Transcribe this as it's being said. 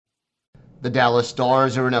The Dallas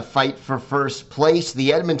Stars are in a fight for first place.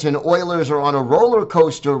 The Edmonton Oilers are on a roller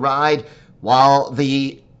coaster ride, while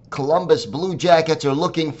the Columbus Blue Jackets are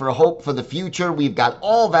looking for hope for the future. We've got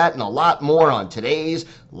all that and a lot more on today's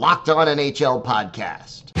Locked On NHL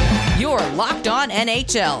podcast. You're Locked On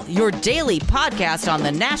NHL, your daily podcast on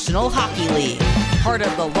the National Hockey League. Part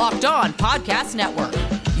of the Locked On Podcast Network,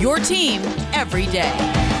 your team every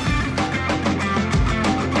day.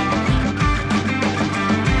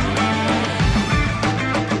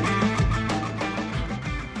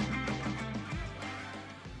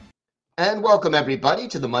 And welcome, everybody,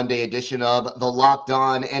 to the Monday edition of the Locked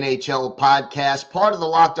On NHL podcast, part of the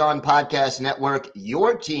Locked On Podcast Network,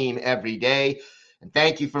 your team every day. And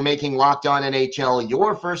thank you for making Locked On NHL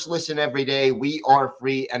your first listen every day. We are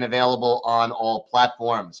free and available on all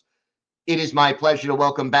platforms. It is my pleasure to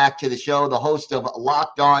welcome back to the show the host of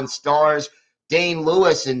Locked On Stars, Dane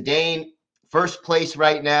Lewis. And Dane, first place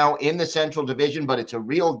right now in the Central Division, but it's a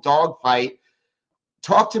real dogfight.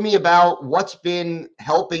 Talk to me about what's been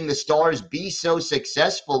helping the Stars be so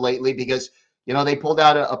successful lately, because, you know, they pulled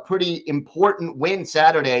out a pretty important win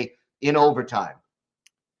Saturday in overtime.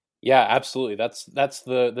 Yeah, absolutely. That's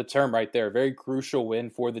the term right there. Very crucial win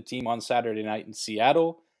for the team on Saturday night in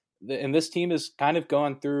Seattle. And this team has kind of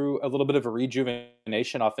gone through a little bit of a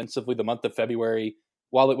rejuvenation offensively the month of February.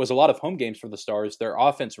 While it was a lot of home games for the Stars, their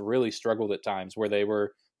offense really struggled at times where they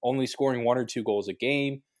were only scoring 1 or 2 goals a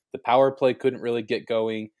game. The power play couldn't really get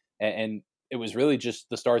going, and it was really just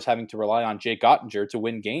the Stars having to rely on Jake Oettinger to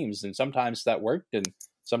win games, and sometimes that worked, and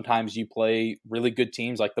sometimes you play really good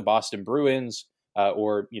teams like the Boston Bruins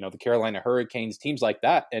or the Carolina Hurricanes, teams like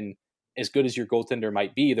that, and as good as your goaltender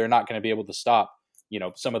might be, they're not going to be able to stop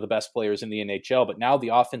some of the best players in the NHL. But now the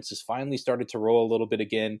offense has finally started to roll a little bit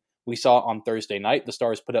again. We saw on Thursday night the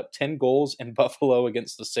Stars put up 10 goals in Buffalo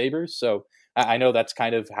against the Sabres, so I know that's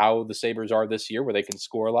kind of how the Sabres are this year, where they can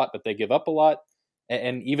score a lot, but they give up a lot.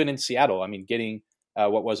 And even in Seattle, I mean, getting,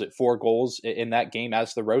 4 goals in that game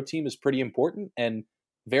as the road team is pretty important, and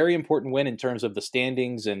very important win in terms of the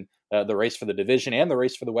standings and the race for the division and the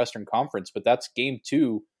race for the Western Conference. But that's game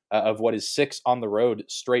 2 of what is 6 on the road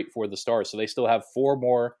straight for the Stars. So they still have 4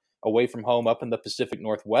 more away from home up in the Pacific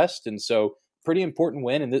Northwest. And so pretty important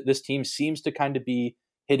win. And this team seems to kind of be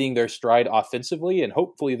hitting their stride offensively, and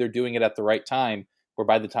hopefully they're doing it at the right time, where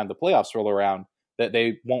by the time the playoffs roll around, that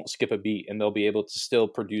they won't skip a beat and they'll be able to still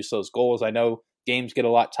produce those goals. I know games get a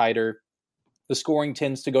lot tighter. The scoring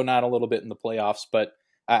tends to go down a little bit in the playoffs, but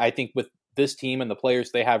I think with this team and the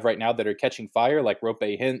players they have right now that are catching fire, like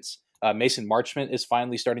Roope Hintz, Mason Marchment is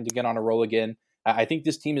finally starting to get on a roll again. I think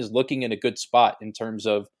this team is looking in a good spot in terms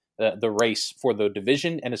of the race for the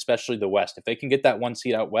division and especially the West. If they can get that 1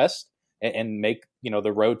 seed out West and make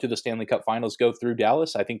the road to the Stanley Cup Finals go through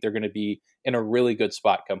Dallas, I think they're going to be in a really good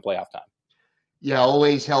spot come playoff time. Yeah,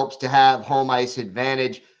 always helps to have home ice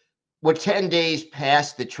advantage. We're 10 days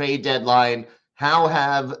past the trade deadline. How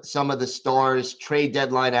have some of the Stars' trade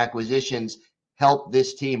deadline acquisitions helped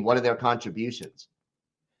this team? What are their contributions?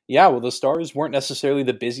 Yeah, well, the Stars weren't necessarily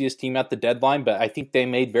the busiest team at the deadline, but I think they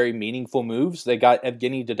made very meaningful moves. They got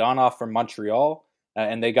Evgeny Dadonov from Montreal,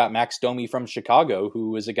 and they got Max Domi from Chicago,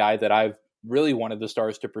 who is a guy that I've really wanted the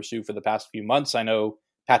Stars to pursue for the past few months. I know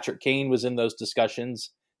Patrick Kane was in those discussions,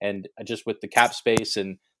 and just with the cap space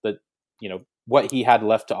and the what he had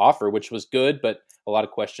left to offer, which was good, but a lot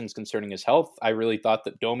of questions concerning his health. I really thought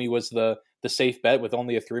that Domi was the safe bet with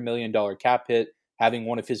only a $3 million cap hit, having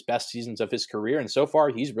one of his best seasons of his career. And so far,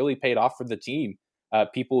 he's really paid off for the team.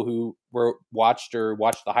 People who watched the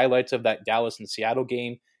highlights of that Dallas and Seattle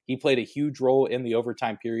game, he played a huge role in the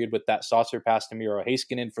overtime period with that saucer pass to Miro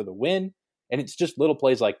Heiskanen for the win. And it's just little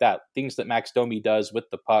plays like that, things that Max Domi does with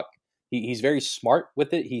the puck. He's very smart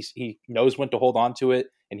with it. He knows when to hold on to it,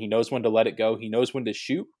 and he knows when to let it go. He knows when to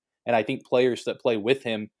shoot. And I think players that play with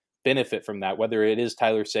him benefit from that, whether it is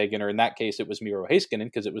Tyler Seguin or in that case it was Miro Heiskanen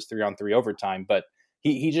because it was 3-on-3 overtime. But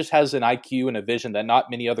he just has an IQ and a vision that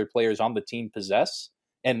not many other players on the team possess.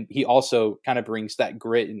 And he also kind of brings that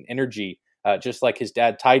grit and energy, just like his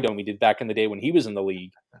dad Ty Domi did back in the day when he was in the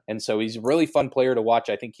league. And so he's a really fun player to watch.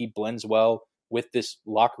 I think he blends well with this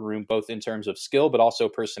locker room, both in terms of skill, but also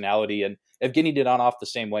personality. And Evgeny Dadonov the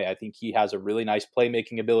same way. I think he has a really nice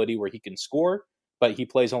playmaking ability where he can score, but he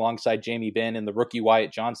plays alongside Jamie Benn and the rookie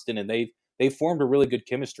Wyatt Johnston, and they've formed a really good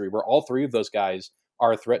chemistry where all 3 of those guys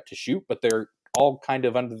are a threat to shoot, but they're all kind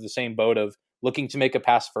of under the same boat of looking to make a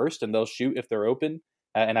pass first, and they'll shoot if they're open.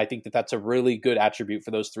 And I think that that's a really good attribute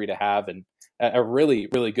for those 3 to have, and a really,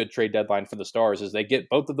 really good trade deadline for the Stars as they get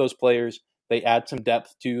both of those players. They add some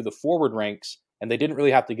depth to the forward ranks, and they didn't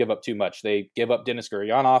really have to give up too much. They give up Denis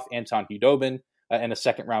Gurianov, Anton Hudobin, and a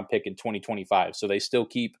second round pick in 2025. So they still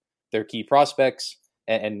keep their key prospects,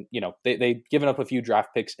 and they've given up a few draft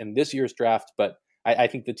picks in this year's draft, but I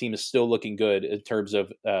think the team is still looking good in terms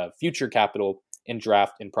of future capital in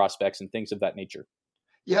draft and prospects and things of that nature.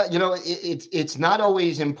 Yeah, it's not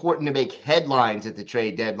always important to make headlines at the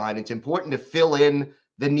trade deadline. It's important to fill in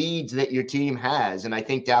the needs that your team has, and I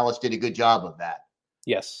think Dallas did a good job of that.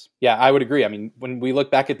 Yes. Yeah, I would agree. I mean, when we look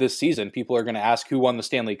back at this season, people are going to ask who won the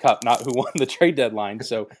Stanley Cup, not who won the trade deadline.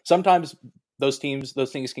 So sometimes those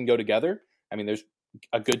things can go together. I mean, there's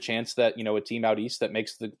a good chance that, a team out east that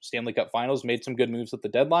makes the Stanley Cup finals made some good moves at the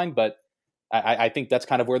deadline, but I think that's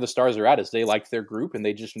kind of where the Stars are at, is they liked their group and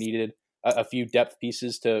they just needed a few depth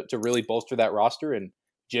pieces to really bolster that roster, and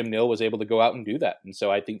Jim Nill was able to go out and do that. And so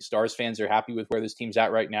I think Stars fans are happy with where this team's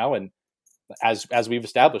at right now, and as we've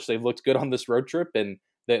established, they've looked good on this road trip, and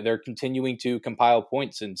they're continuing to compile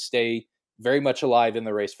points and stay very much alive in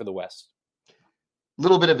the race for the West.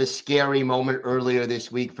 Little bit of a scary moment earlier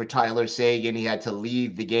this week for Tyler Seguin. He had to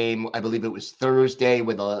leave the game. I believe it was Thursday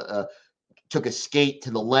with took a skate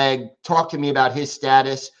to the leg. Talk to me about his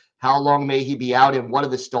status. How long may he be out, and what are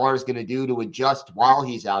the Stars going to do to adjust while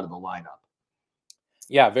he's out of the lineup?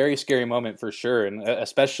 Yeah, very scary moment for sure, and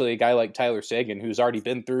especially a guy like Tyler Seguin, who's already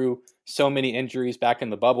been through so many injuries back in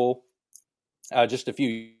the bubble just a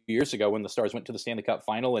few years ago when the Stars went to the Stanley Cup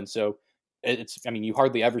final. And so you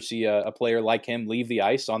hardly ever see a player like him leave the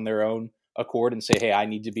ice on their own accord and say, hey, I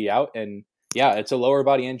need to be out. And yeah, it's a lower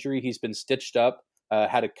body injury. He's been stitched up,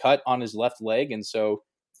 had a cut on his left leg. And so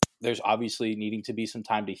there's obviously needing to be some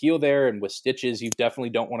time to heal there. And with stitches, you definitely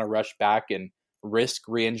don't want to rush back and risk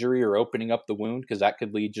re-injury or opening up the wound, because that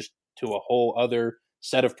could lead just to a whole other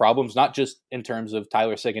set of problems, not just in terms of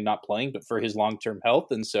Tyler Seguin not playing, but for his long-term health.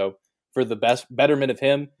 And so for the betterment of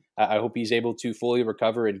him, I hope he's able to fully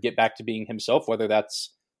recover and get back to being himself, whether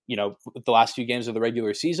that's, the last few games of the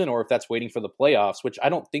regular season or if that's waiting for the playoffs, which I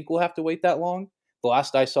don't think we'll have to wait that long. The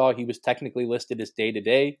last I saw, he was technically listed as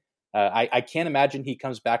day-to-day. I can't imagine he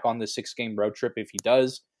comes back on this 6-game road trip. If he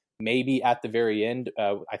does, maybe at the very end.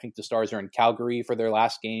 I think the Stars are in Calgary for their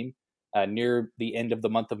last game near the end of the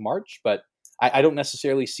month of March, but I don't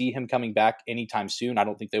necessarily see him coming back anytime soon. I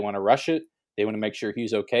don't think they want to rush it. They want to make sure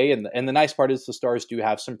he's okay. And the nice part is the Stars do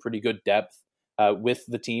have some pretty good depth with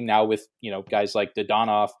the team now, with guys like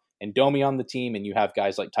Dadonov and Domi on the team, and you have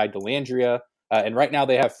guys like Ty Dellandrea. And right now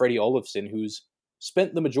they have Freddie Olofsson, who's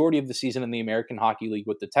spent the majority of the season in the American Hockey League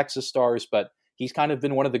with the Texas Stars, but he's kind of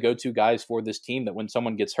been one of the go-to guys for this team, that when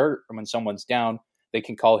someone gets hurt or when someone's down, they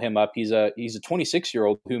can call him up. He's a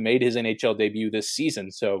 26-year-old who made his NHL debut this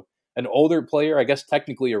season. So an older player, I guess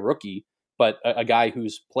technically a rookie, but a guy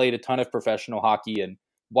who's played a ton of professional hockey. And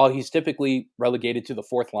while he's typically relegated to the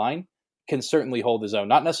fourth line, can certainly hold his own.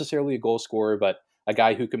 Not necessarily a goal scorer, but a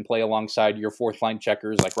guy who can play alongside your fourth line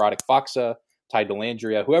checkers like Radek Faksa, Ty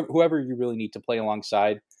Dellandrea, whoever you really need to play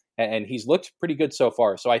alongside. And he's looked pretty good so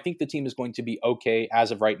far. So I think the team is going to be okay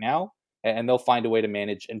as of right now, and they'll find a way to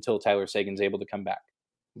manage until Tyler Seguin's able to come back.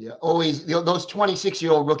 Yeah, always those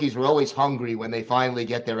 26-year-old rookies were always hungry when they finally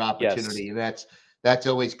get their opportunity. Yes. And that's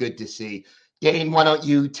always good to see. Dane, why don't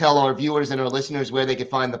you tell our viewers and our listeners where they could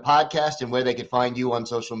find the podcast and where they could find you on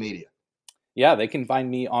social media? Yeah, they can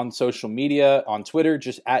find me on social media, on Twitter,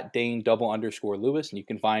 just at Dane_Lewis. And you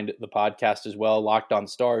can find the podcast as well, Locked On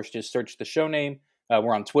Stars. Just search the show name.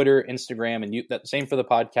 We're on Twitter, Instagram, and that same for the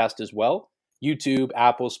podcast as well. YouTube,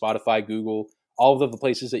 Apple, Spotify, Google, all of the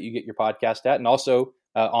places that you get your podcast at. And also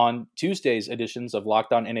on Tuesday's editions of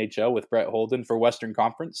Locked On NHL with Brett Holden for Western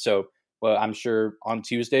Conference. So I'm sure on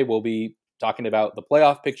Tuesday we'll be talking about the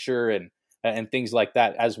playoff picture and things like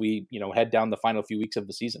that as we head down the final few weeks of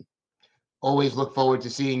the season. Always look forward to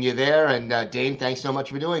seeing you there. And Dane, thanks so much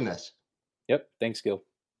for doing this. Yep. Thanks, Gil.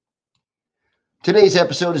 Today's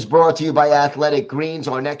episode is brought to you by Athletic Greens.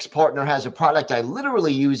 Our next partner has a product I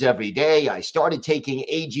literally use every day. I started taking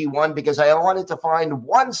AG1 because I wanted to find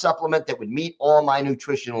one supplement that would meet all my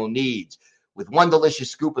nutritional needs. With one delicious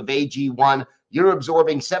scoop of AG1, you're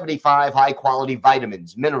absorbing 75 high-quality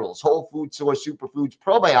vitamins, minerals, whole food source superfoods,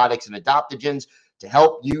 probiotics, and adaptogens to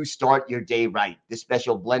help you start your day right. This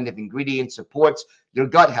special blend of ingredients supports your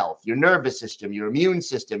gut health, your nervous system, your immune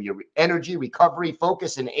system, your energy, recovery,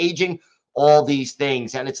 focus, and aging. All these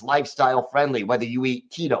things, and it's lifestyle friendly, whether you eat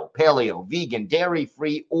keto, paleo, vegan,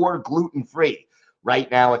 dairy-free, or gluten-free. Right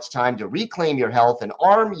now, it's time to reclaim your health and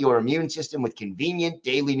arm your immune system with convenient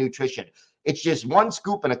daily nutrition. It's just one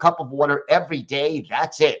scoop in a cup of water every day.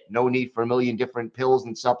 That's it. No need for a million different pills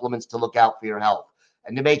and supplements to look out for your health.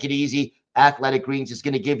 And to make it easy, Athletic Greens is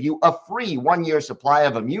going to give you a free 1-year supply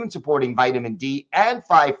of immune-supporting vitamin D and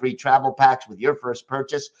 5 free travel packs with your first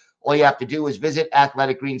purchase. All you have to do is visit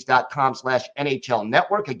athleticgreens.com/NHL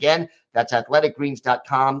network. Again, that's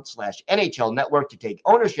athleticgreens.com/NHL network to take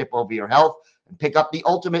ownership over your health and pick up the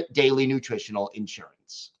ultimate daily nutritional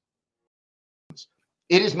insurance.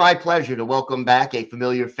 It is my pleasure to welcome back a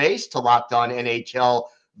familiar face to Locked On NHL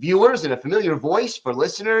viewers and a familiar voice for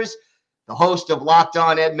listeners, the host of Locked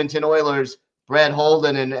On Edmonton Oilers, Brett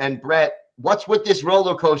Holden. And Brett, what's with this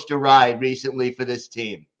roller coaster ride recently for this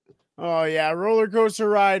team? Oh, yeah, roller coaster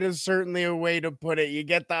ride is certainly a way to put it. You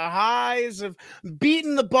get the highs of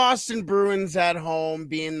beating the Boston Bruins at home,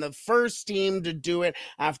 being the first team to do it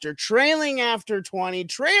after trailing after 20,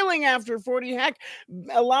 trailing after 40, heck,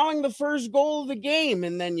 allowing the first goal of the game.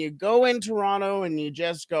 And then you go in Toronto and you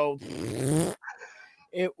just go,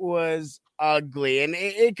 it was ugly. And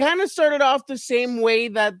it kind of started off the same way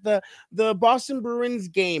that the Boston Bruins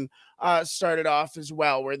game started off as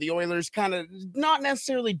well, where the Oilers kind of not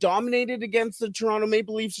necessarily dominated against the Toronto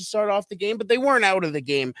Maple Leafs to start off the game, but they weren't out of the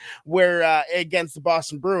game, where against the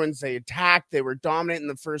Boston Bruins, they attacked, they were dominant in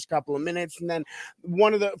the first couple of minutes, and then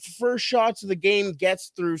one of the first shots of the game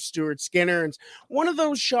gets through Stuart Skinner. It's one of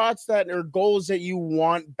those shots that are goals that you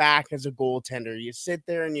want back as a goaltender. You sit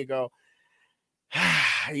there and you go,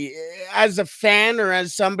 as a fan or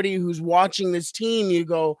as somebody who's watching this team, you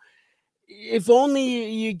go, if only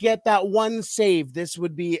you get that one save, this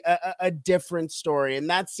would be a different story. And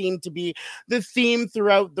that seemed to be the theme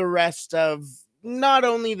throughout the rest of not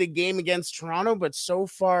only the game against Toronto, but so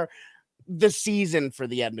far the season for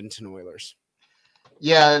the Edmonton Oilers.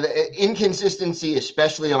 Yeah, the inconsistency,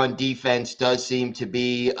 especially on defense, does seem to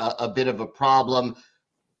be a bit of a problem.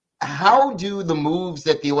 How do the moves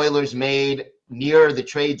that the Oilers made near the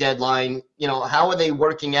trade deadline, how are they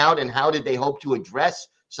working out, and how did they hope to address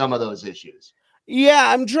some of those issues? Yeah,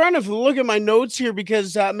 I'm trying to look at my notes here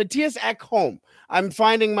because Mattias Ekholm, I'm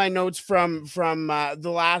finding my notes from the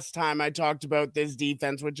last time I talked about this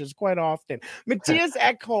defense, which is quite often. Mattias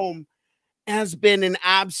Ekholm has been an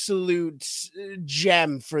absolute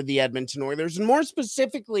gem for the Edmonton Oilers, and more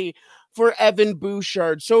specifically for Evan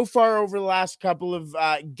Bouchard. So far over the last couple of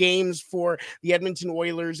games for the Edmonton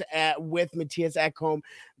Oilers with Mattias Ekholm,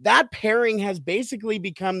 that pairing has basically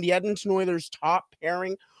become the Edmonton Oilers' top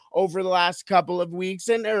pairing over the last couple of weeks,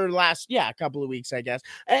 couple of weeks, I guess.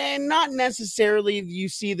 And not necessarily you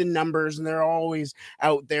see the numbers and they're always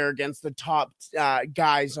out there against the top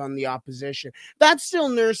guys on the opposition. That's still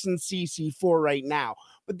Nurse and CC4 right now.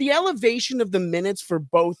 But the elevation of the minutes for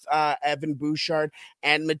both Evan Bouchard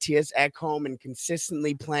and Mattias Ekholm and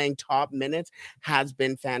consistently playing top minutes has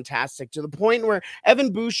been fantastic, to the point where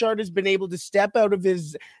Evan Bouchard has been able to step out of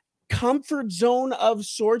his comfort zone of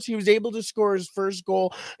sorts. He was able to score his first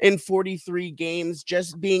goal in 43 games,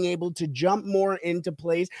 just being able to jump more into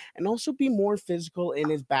plays and also be more physical in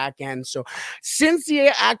his back end. So since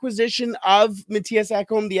the acquisition of Mattias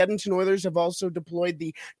Ekholm, the Edmonton Oilers have also deployed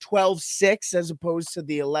the 12-6 as opposed to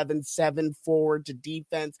the 11-7 forward to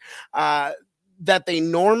defense that they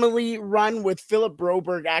normally run, with Philip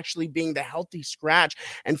Broberg actually being the healthy scratch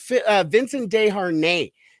and Vincent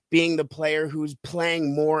Desharnais being the player who's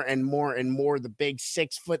playing more and more and more, the big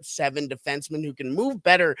 6'7" defenseman who can move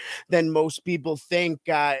better than most people think.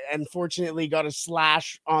 Unfortunately, got a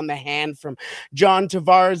slash on the hand from John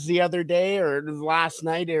Tavares the other day, or last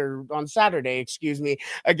night, or on Saturday,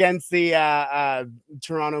 against the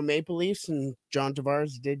Toronto Maple Leafs, and John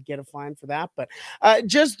Tavares did get a fine for that. But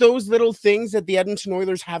just those little things that the Edmonton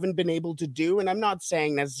Oilers haven't been able to do. And I'm not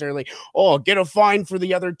saying necessarily, get a fine for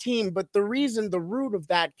the other team, but the root of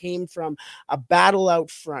that came from a battle out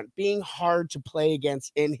front, being hard to play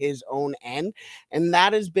against in his own end. And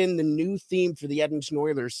that has been the new theme for the Edmonton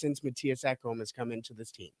Oilers since Mattias Ekholm has come into this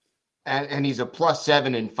team. And he's a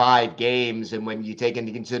 +7 in 5 games. And when you take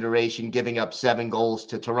into consideration giving up 7 goals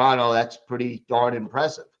to Toronto, that's pretty darn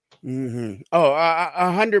impressive. Mm-hmm.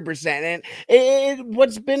 100%. And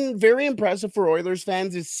what's been very impressive for Oilers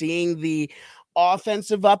fans is seeing the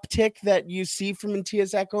offensive uptick that you see from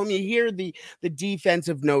Mattias Ekholm. You hear the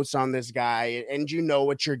defensive notes on this guy, and you know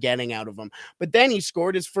what you're getting out of him. But then he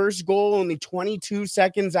scored his first goal only 22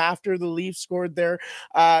 seconds after the Leafs scored their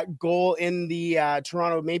goal in the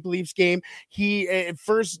Toronto Maple Leafs game. He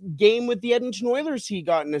first game with the Edmonton Oilers, he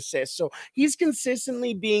got an assist. So he's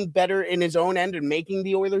consistently being better in his own end and making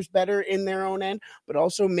the Oilers better in their own end, but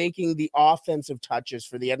also making the offensive touches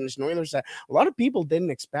for the Edmonton Oilers that a lot of people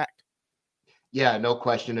didn't expect. Yeah, no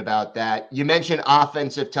question about that. You mentioned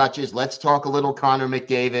offensive touches. Let's talk a little Connor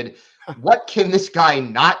McDavid. What can this guy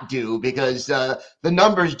not do? Because the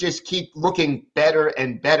numbers just keep looking better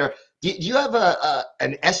and better. Do you have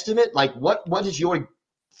an estimate? Like, what is your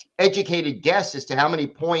educated guess as to how many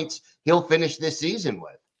points he'll finish this season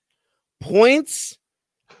with? Points,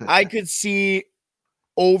 I could see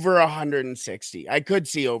over 160. I could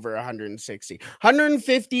see over 160.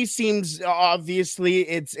 150 seems obviously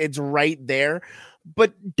it's right there.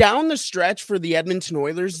 But down the stretch for the Edmonton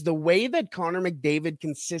Oilers, the way that Connor McDavid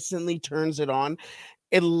consistently turns it on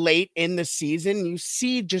late in the season, you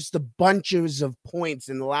see just the bunches of points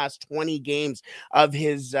in the last 20 games of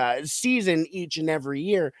his season each and every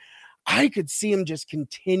year. I could see him just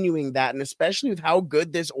continuing that, and especially with how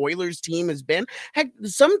good this Oilers team has been. Heck,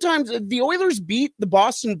 sometimes the Oilers beat the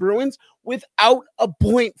Boston Bruins without a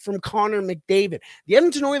point from Connor McDavid. The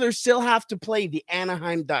Edmonton Oilers still have to play the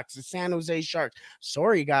Anaheim Ducks, the San Jose Sharks.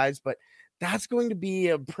 Sorry, guys, but that's going to be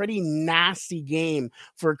a pretty nasty game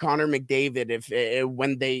for Connor McDavid if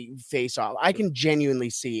when they face off. I can genuinely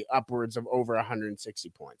see upwards of over 160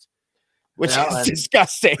 points. Which is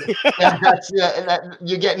disgusting.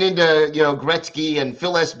 You're getting into, Gretzky and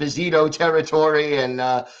Phil Esposito territory and,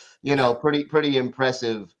 pretty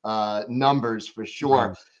impressive numbers for sure.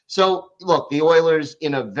 Mm-hmm. So, look, the Oilers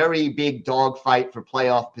in a very big dogfight for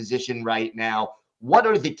playoff position right now. What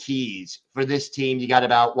are the keys for this team? You got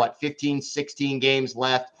about, 15, 16 games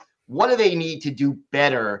left. What do they need to do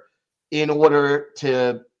better in order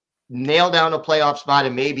to nail down a playoff spot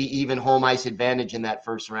and maybe even home ice advantage in that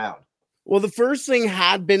first round? Well, the first thing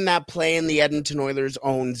had been that play in the Edmonton Oilers'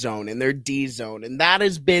 own zone, in their D zone, and that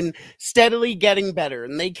has been steadily getting better,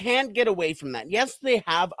 and they can't get away from that. Yes, they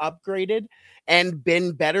have upgraded and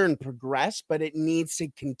been better and progressed, but it needs to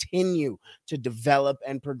continue to develop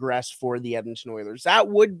and progress for the Edmonton Oilers. That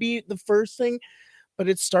would be the first thing. But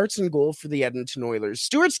it starts in goal for the Edmonton Oilers.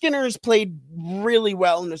 Stuart Skinner has played really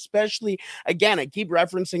well, and especially, again, I keep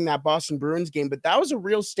referencing that Boston Bruins game, but that was a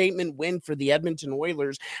real statement win for the Edmonton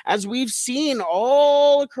Oilers, as we've seen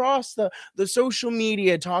all across the social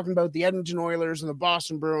media talking about the Edmonton Oilers and the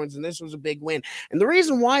Boston Bruins, and this was a big win. And the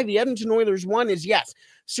reason why the Edmonton Oilers won is, yes,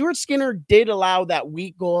 Stuart Skinner did allow that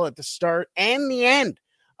weak goal at the start and the end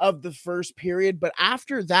of the first period, but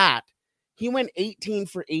after that, he went 18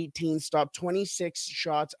 for 18, stopped 26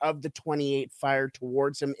 shots of the 28 fired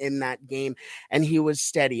towards him in that game, and he was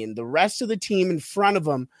steady. And the rest of the team in front of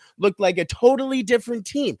him looked like a totally different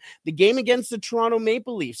team. The game against the Toronto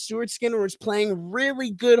Maple Leafs, Stuart Skinner was playing really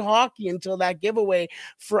good hockey until that giveaway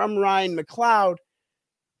from Ryan McLeod.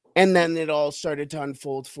 And then it all started to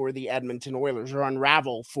unfold for the Edmonton Oilers, or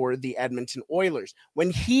unravel for the Edmonton Oilers. When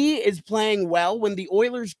he is playing well, when the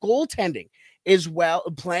Oilers goaltending is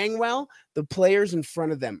playing well, the players in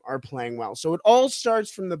front of them are playing well. So it all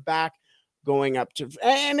starts from the back going up to,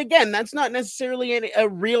 and again, that's not necessarily a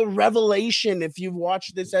real revelation. If you've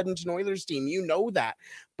watched this Edmonton Oilers team, you know that,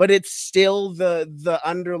 but it's still the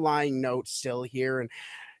underlying note still here. And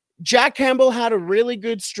Jack Campbell had a really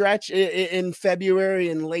good stretch in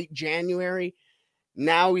February and late January.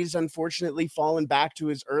 Now he's unfortunately fallen back to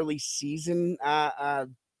his early season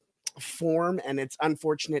form, and it's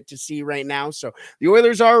unfortunate to see right now. So the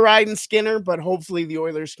Oilers are riding Skinner, but hopefully the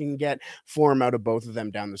Oilers can get form out of both of them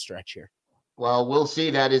down the stretch here. Well, we'll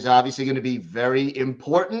see. That is obviously going to be very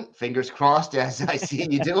important. Fingers crossed, as I see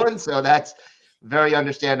you doing. So that's very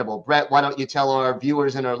understandable. Brett, why don't you tell our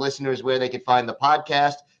viewers and our listeners where they could find the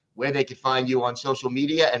podcast, where they could find you on social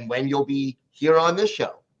media, and when you'll be here on this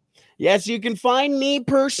show? Yes, you can find me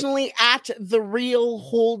personally at The Real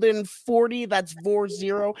Holden 40. That's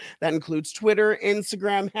 40. That includes Twitter,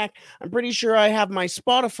 Instagram. Heck, I'm pretty sure I have my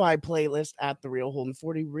Spotify playlist at The Real Holden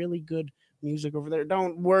 40. Really good music over there.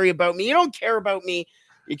 Don't worry about me. You don't care about me.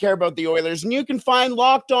 You care about the Oilers. And you can find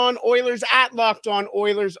Locked On Oilers at Locked On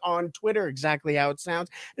Oilers on Twitter, exactly how it sounds.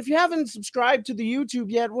 If you haven't subscribed to the YouTube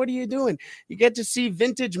yet, what are you doing? You get to see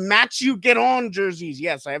vintage Matthew Get On jerseys.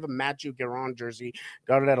 Yes, I have a Matthew Get On jersey.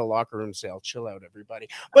 Got it at a locker room sale. Chill out, everybody.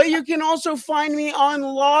 But you can also find me on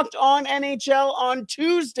Locked On NHL on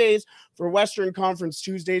Tuesdays for Western Conference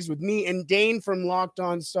Tuesdays with me and Dane from Locked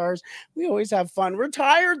On Stars. We always have fun. We're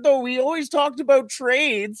tired, though. We always talked about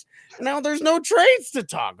trades. Now there's no trades to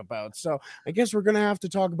talk about. So I guess we're going to have to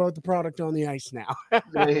talk about the product on the ice now.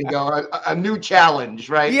 There you go. A new challenge,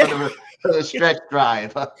 right? Yeah. For the stretch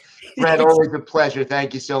drive. Brett, always a pleasure.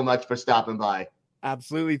 Thank you so much for stopping by.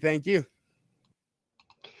 Absolutely. Thank you.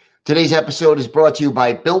 Today's episode is brought to you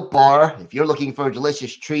by Built Bar. If you're looking for a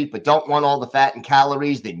delicious treat but don't want all the fat and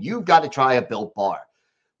calories, then you've got to try a Built Bar.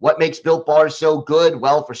 What makes Built Bars so good?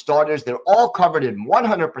 Well, for starters, they're all covered in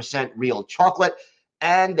 100% real chocolate,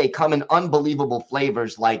 and they come in unbelievable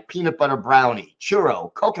flavors like peanut butter brownie,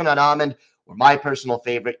 churro, coconut almond, or my personal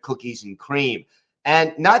favorite, cookies and cream.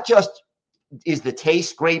 And not just is the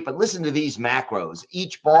taste great, but listen to these macros.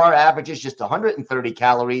 Each bar averages just 130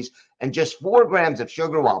 calories and just 4 grams of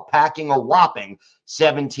sugar while packing a whopping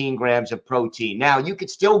 17 grams of protein. Now, you could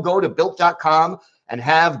still go to Built.com and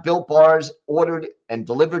have Built bars ordered and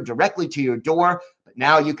delivered directly to your door. But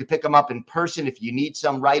now you could pick them up in person if you need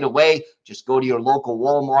some right away. Just go to your local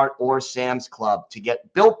Walmart or Sam's Club to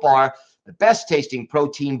get Built Bar, the best tasting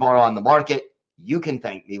protein bar on the market. You can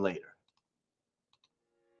thank me later.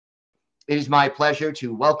 It is my pleasure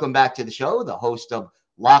to welcome back to the show the host of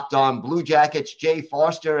Locked On Blue Jackets, Jay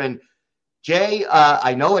Forster. And Jay,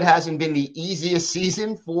 I know it hasn't been the easiest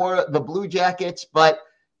season for the Blue Jackets, but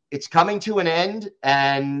it's coming to an end.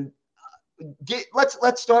 And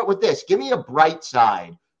let's start with this. Give me a bright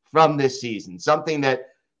side from this season, something that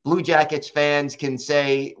Blue Jackets fans can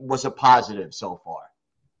say was a positive so far.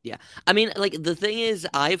 Yeah, I mean, like, the thing is,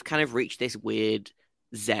 I've kind of reached this weird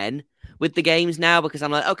zen with the games now, because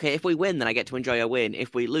I'm like, okay, if we win, then I get to enjoy a win.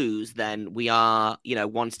 If we lose, then we are,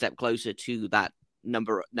 one step closer to that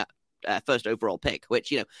first overall pick, which,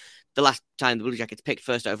 the last time the Blue Jackets picked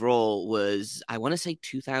first overall was, I want to say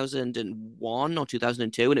 2001 or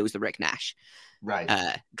 2002, and it was the Rick Nash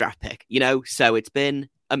draft pick, so it's been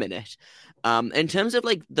a minute. In terms of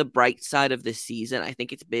like the bright side of this season, I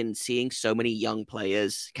think it's been seeing so many young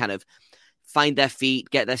players kind of find their feet,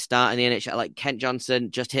 get their start in the NHL. Like Kent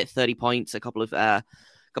Johnson just hit 30 points a couple of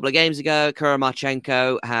games ago. Kirill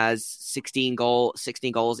Marchenko has 16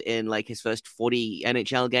 goals in like his first 40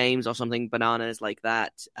 NHL games or something bananas like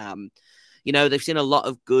that. They've seen a lot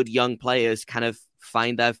of good young players kind of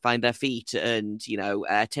find their feet, and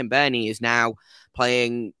Tim Berni is now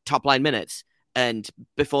playing top line minutes. And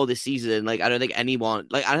before this season, I don't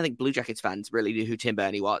think Blue Jackets fans really knew who Tim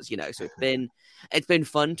Berni was, so it's been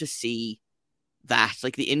fun to see that.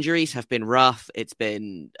 Like, the injuries have been rough. It's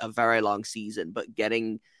been a very long season, but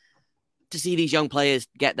getting to see these young players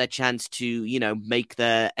get their chance to, make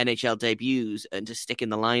their NHL debuts and to stick in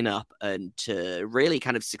the lineup and to really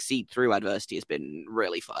kind of succeed through adversity has been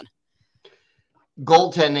really fun.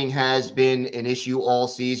 Goaltending has been an issue all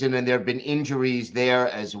season, and there have been injuries there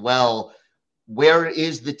as well. Where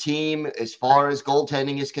is the team as far as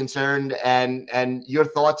goaltending is concerned, and your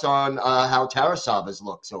thoughts on how Tarasov has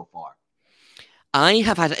looked so far? I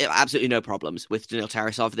have had absolutely no problems with Daniil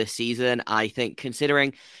Tarasov this season. I think,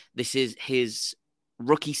 considering this is his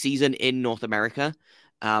rookie season in North America,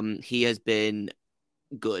 he has been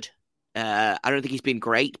good. I don't think he's been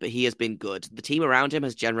great, but he has been good. The team around him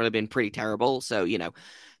has generally been pretty terrible, so,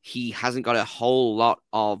 he hasn't got a whole lot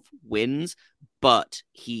of wins, but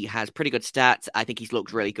he has pretty good stats. I think he's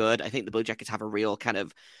looked really good. I think the Blue Jackets have a real kind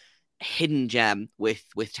of hidden gem with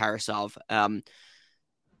Tarasov.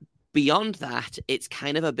 Beyond that, it's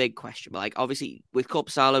kind of a big question. Like, obviously, with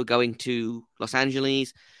Korpisalo going to Los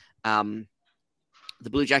Angeles, the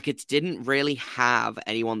Blue Jackets didn't really have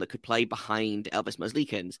anyone that could play behind Elvis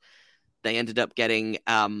Merzlikins. They ended up getting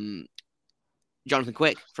Jonathan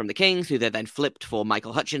Quick from the Kings, who they then flipped for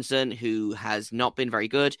Michael Hutchinson, who has not been very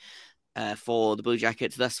good for the Blue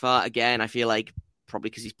Jackets thus far. Again, I feel like probably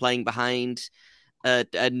because he's playing behind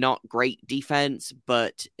a not great defense,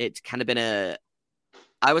 but it's kind of been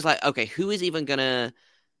I was like, okay, who's gonna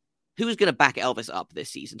back Elvis up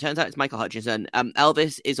this season? Turns out it's Michael Hutchinson.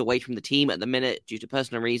 Elvis is away from the team at the minute due to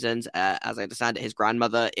personal reasons. As I understand it, his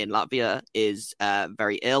grandmother in Latvia is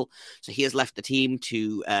very ill, so he has left the team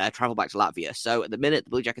to travel back to Latvia. So at the minute,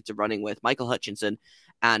 the Blue Jackets are running with Michael Hutchinson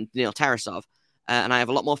and Daniil Tarasov, and I have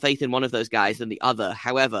a lot more faith in one of those guys than the other.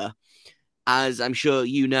 However, as I'm sure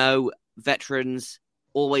you know, veterans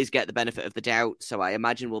always get the benefit of the doubt, so I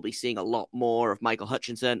imagine we'll be seeing a lot more of Michael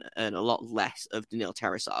Hutchinson and a lot less of Daniil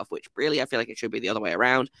Tarasov, which really I feel like it should be the other way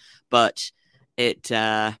around, but it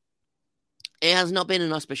has not been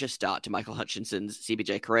an auspicious start to Michael Hutchinson's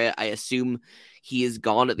CBJ career. I assume he is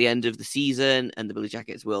gone at the end of the season, and the Blue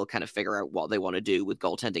Jackets will kind of figure out what they want to do with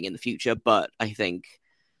goaltending in the future, but I think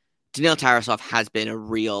Daniil Tarasov has been a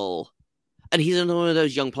real... And he's one of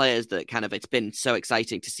those young players that kind of, it's been so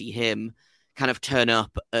exciting to see him kind of turn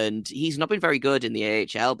up, and he's not been very good in the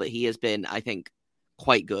AHL, but he has been, I think,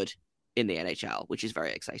 quite good in the NHL, which is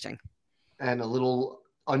very exciting. And a little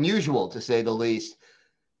unusual, to say the least.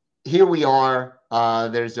 Here we are.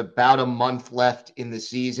 There's about a month left in the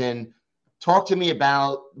season. Talk to me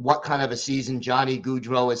about what kind of a season Johnny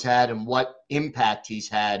Gaudreau has had and what impact he's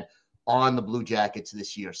had on the Blue Jackets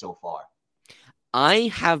this year so far.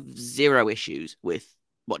 I have zero issues with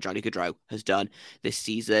what Johnny Gaudreau has done this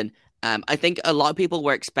season. I think a lot of people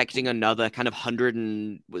were expecting another kind of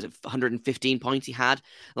 115 points he had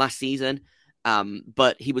last season.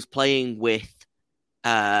 But he was playing with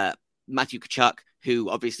Matthew Tkachuk, who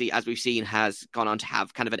obviously, as we've seen, has gone on to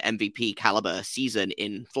have kind of an MVP caliber season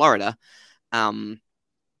in Florida. And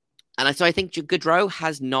so I think Gaudreau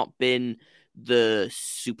has not been the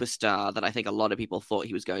superstar that I think a lot of people thought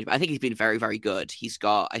he was going to be. I think he's been very, very good. He's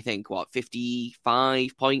got, I think,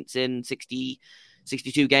 55 points in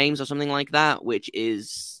 62 games or something like that, which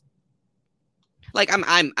is like,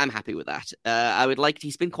 I'm happy with that.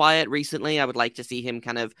 He's been quiet recently. I would like to see him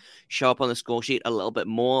kind of show up on the score sheet a little bit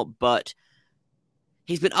more, but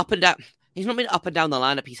he's been up and down. He's not been up and down the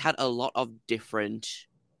lineup. He's had a lot of different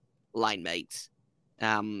line mates.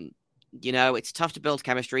 It's tough to build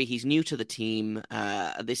chemistry. He's new to the team.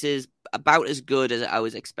 This is about as good as I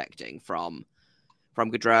was expecting from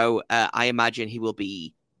Gaudreau. I imagine he will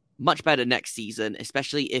be much better next season,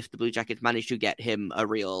 especially if the Blue Jackets manage to get him a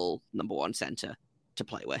real number one center to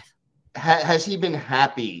play with. Has he been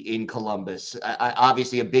happy in Columbus?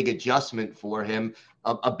 Obviously, a big adjustment for him,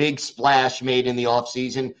 a big splash made in the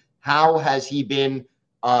offseason. How has he been,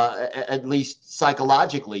 at least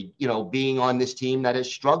psychologically, being on this team that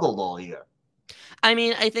has struggled all year? I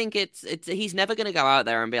mean, I think it's he's never going to go out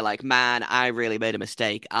there and be like, man, I really made a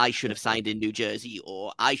mistake. I should have signed in New Jersey,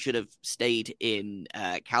 or I should have stayed in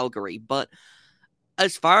Calgary. But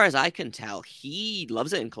as far as I can tell, he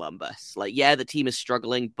loves it in Columbus. Like, yeah, the team is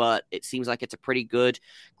struggling, but it seems like it's a pretty good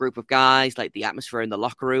group of guys. Like, the atmosphere in the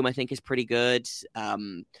locker room, I think, is pretty good.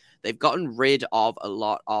 They've gotten rid of a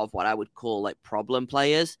lot of what I would call like problem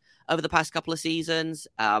players over the past couple of seasons.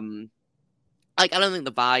 I don't think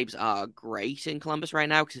the vibes are great in Columbus right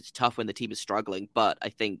now because it's tough when the team is struggling, but I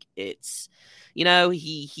think it's,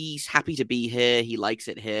 he's happy to be here. He likes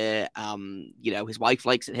it here. His wife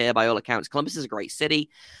likes it here by all accounts. Columbus is a great city.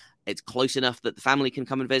 It's close enough that the family can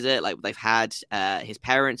come and visit. Like, they've had, his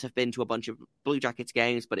parents have been to a bunch of Blue Jackets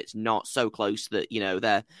games, but it's not so close that,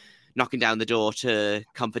 they're knocking down the door to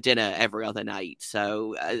come for dinner every other night.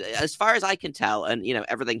 So as far as I can tell, and,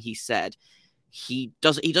 everything he said, he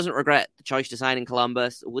doesn't regret the choice to sign in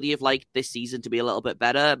Columbus. Would he have liked this season to be a little bit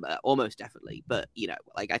better? Almost definitely. But,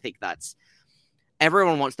 I think that's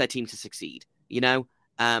everyone wants their team to succeed, and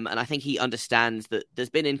I think he understands that there's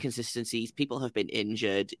been inconsistencies. People have been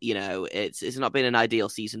injured. It's not been an ideal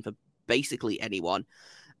season for basically anyone.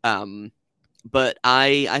 But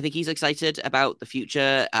I think he's excited about the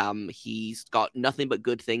future. He's got nothing but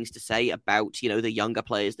good things to say about, the younger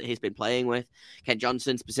players that he's been playing with. Kent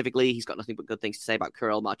Johnson specifically, he's got nothing but good things to say about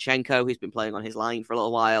Kirill Marchenko, who's been playing on his line for a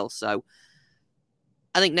little while. So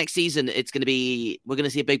I think next season we're going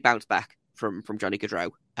to see a big bounce back from Johnny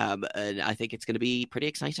Gaudreau. And I think it's going to be pretty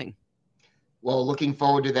exciting. Well, looking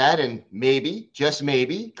forward to that. And maybe, just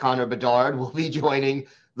maybe, Connor Bedard will be joining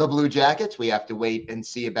the Blue Jackets. We have to wait and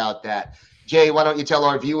see about that. Jay, why don't you tell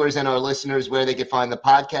our viewers and our listeners where they could find the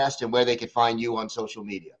podcast and where they could find you on social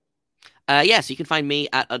media? So you can find me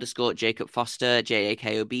at _Jacob Foster,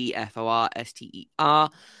 JAKOBFORSTER.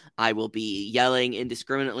 I will be yelling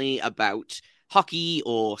indiscriminately about hockey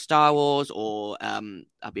or Star Wars, or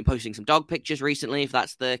I've been posting some dog pictures recently, if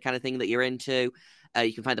that's the kind of thing that you're into.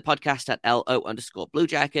 You can find the podcast at LO_Blue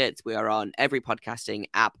Jackets. We are on every podcasting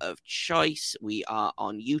app of choice. We are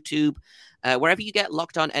on YouTube. Wherever you get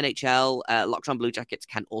Locked On NHL, Locked On Blue Jackets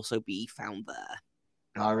can also be found there.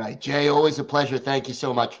 All right, Jay, always a pleasure. Thank you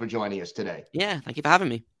so much for joining us today. Yeah, thank you for having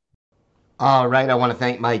me. All right, I want to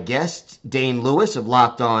thank my guests, Dane Lewis of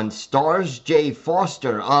Locked On Stars, Jay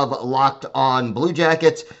Foster of Locked On Blue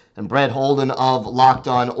Jackets, and Brett Holden of Locked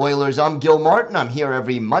On Oilers. I'm Gil Martin. I'm here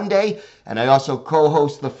every Monday, and I also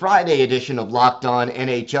co-host the Friday edition of Locked On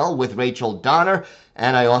NHL with Rachel Donner,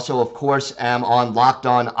 and I also, of course, am on Locked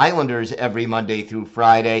On Islanders every Monday through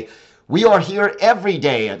Friday. We are here every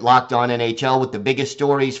day at Locked On NHL with the biggest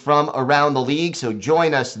stories from around the league, so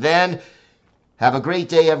join us then. Have a great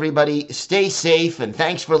day, everybody. Stay safe, and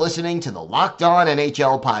thanks for listening to the Locked On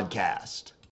NHL podcast.